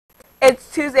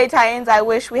It's Tuesday, Titans. I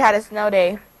wish we had a snow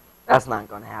day. That's not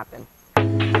going to happen.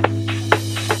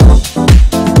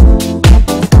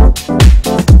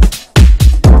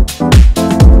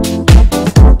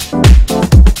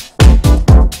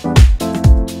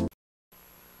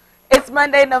 It's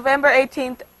Monday, November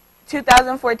 18th,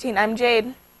 2014. I'm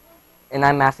Jade. And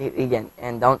I'm Matthew Egan,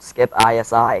 and don't skip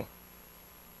ISI.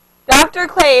 Dr.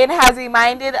 Clayton has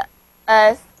reminded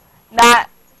us not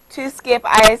to skip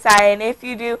ISI, and if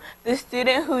you do, the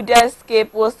student who does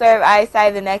skip will serve ISI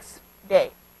the next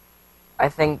day. I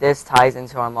think this ties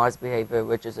into our Mars behavior,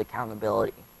 which is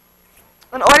accountability.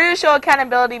 In order to show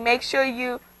accountability, make sure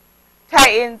you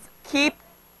Titans keep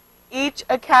each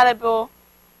accountable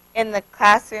in the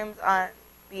classrooms on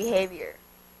behavior.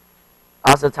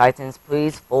 Also, Titans,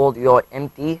 please fold your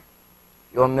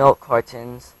milk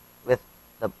cartons with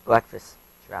the breakfast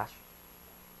trash.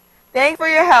 Thanks for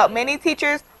your help. Many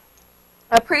teachers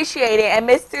appreciate it, and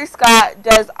Mr. Scott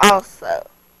does also.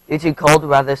 Due to cold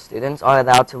weather, students are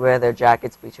allowed to wear their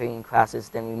jackets between classes,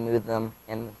 then remove them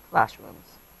in classrooms.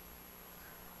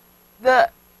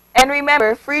 And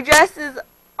remember, free dresses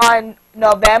on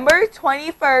November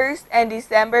 21st and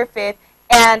December 5th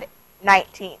and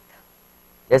 19th.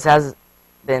 This has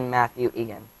been Matthew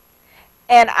Egan.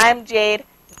 And I'm Jade.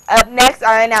 Up next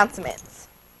are announcements.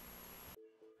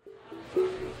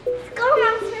 School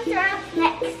announcements are up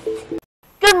next.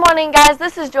 Good morning, guys.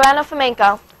 This is Joanna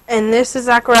Fomenko. And this is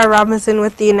Zachariah Robinson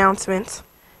with the announcements.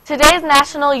 Today is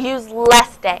National Use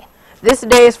Less Day. This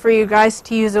day is for you guys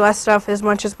to use less stuff as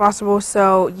much as possible,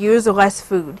 so use less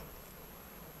food.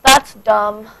 That's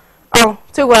dumb. Oh,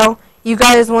 too well. You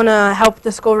guys want to help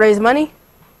the school raise money?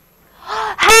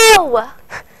 How?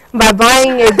 By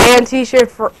buying a band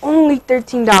t-shirt for only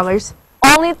 $13.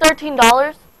 Only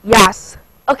 $13? Yes.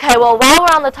 Okay, well, while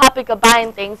we're on the topic of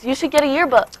buying things, you should get a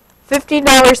yearbook.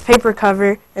 $15 paper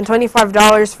cover and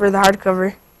 $25 for the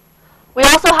hardcover. We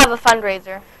also have a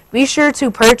fundraiser. Be sure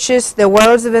to purchase the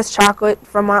World's Best chocolate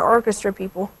from our orchestra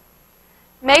people.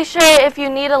 Make sure if you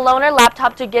need a loaner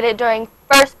laptop to get it during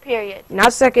first period.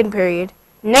 Not second period.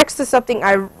 Next is something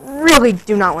I really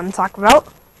do not want to talk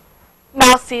about.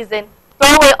 Mouse season.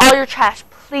 Throw away all your trash,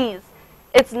 please.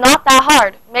 It's not that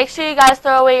hard. Make sure you guys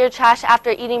throw away your trash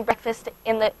after eating breakfast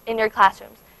in your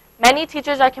classrooms. Many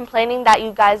teachers are complaining that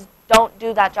you guys don't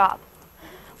do that job.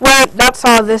 Well, that's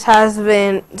all. This has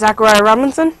been Zachariah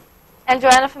Robinson. And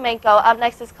Joanna Fomenko. Up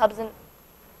next is Clubs and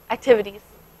Activities.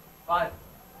 5.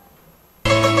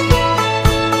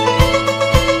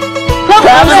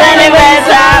 Clubs and events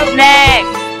up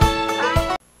next.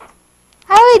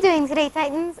 How are we doing today,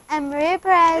 Titans? I'm Maria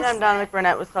Perez. And I'm Dominic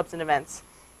Burnett with Clubs and Events.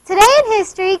 Today in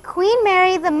history, Queen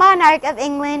Mary, the monarch of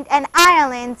England and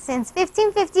Ireland since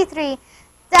 1553,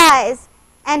 dies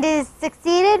and is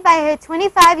succeeded by her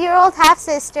 25-year-old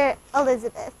half-sister,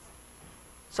 Elizabeth.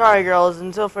 Sorry, girls.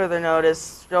 Until further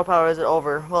notice, girl power is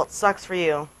over. Well, it sucks for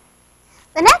you.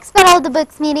 The next Battle of the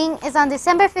Books meeting is on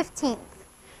December 15th.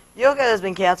 Yoga has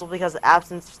been canceled because of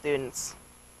absence of students.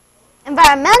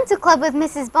 Environmental Club with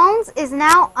Mrs. Bones is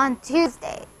now on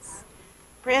Tuesdays.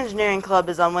 Pre-engineering club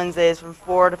is on Wednesdays from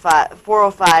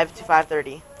 4:05 to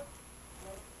 5:30.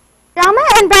 Drama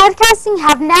and broadcasting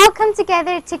have now come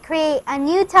together to create a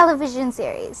new television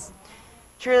series.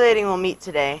 Cheerleading will meet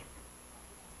today.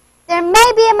 There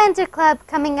may be a mentor club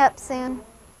coming up soon.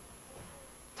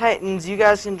 Titans, you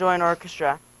guys can join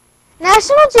orchestra.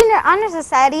 National Junior Honor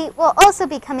Society will also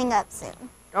be coming up soon.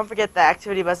 Don't forget the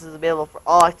activity bus is available for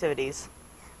all activities.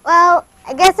 Well,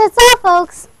 I guess that's all,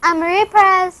 folks. I'm Maria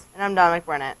Perez. And I'm Dominic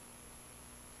Burnett.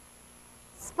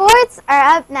 Sports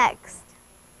are up next.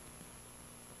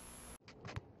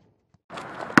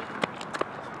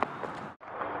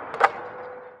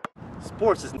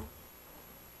 Sports is...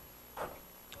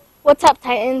 What's up,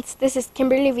 Titans? This is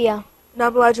Kimberly Villa. And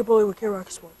I'm Elijah Bully with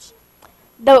KRKT Sports.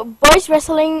 The boys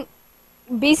wrestling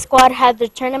B squad had their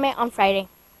tournament on Friday.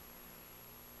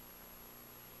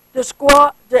 The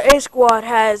A squad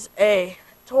has a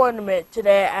tournament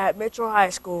today at Mitchell High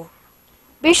School.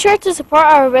 Be sure to support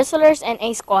our wrestlers and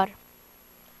A squad.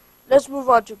 Let's move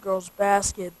on to girls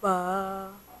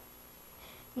basketball.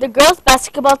 The girls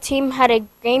basketball team had a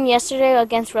game yesterday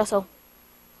against Russell.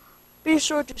 Be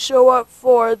sure to show up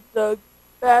for the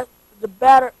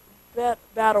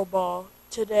battle ball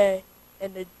today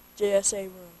in the JSAA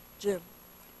gym.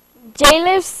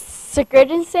 J-Liv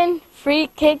Sigurdsson free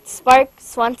kicked Spark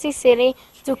Swansea City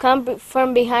to come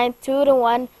from behind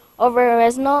 2-1 over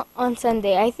Resno on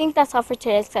Sunday. I think that's all for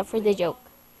today except for the joke.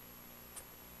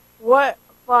 What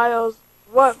flies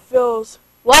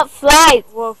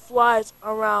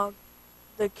around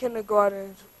the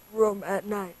kindergarten room at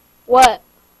night? What?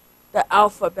 The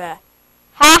alphabet.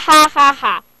 Ha ha ha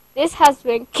ha. This has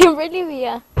been Kimberly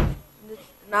Villa.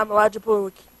 And I'm Elijah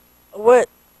Pulley. What?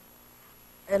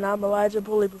 And I'm Elijah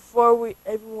Pulley. Before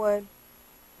everyone,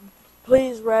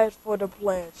 please rise for the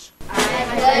pledge. I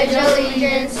pledge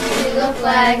allegiance to the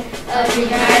flag of the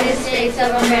United States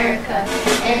of America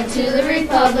and to the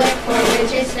republic for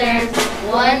which it stands,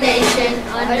 one nation,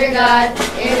 under God,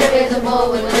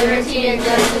 indivisible, with liberty and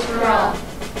justice for all.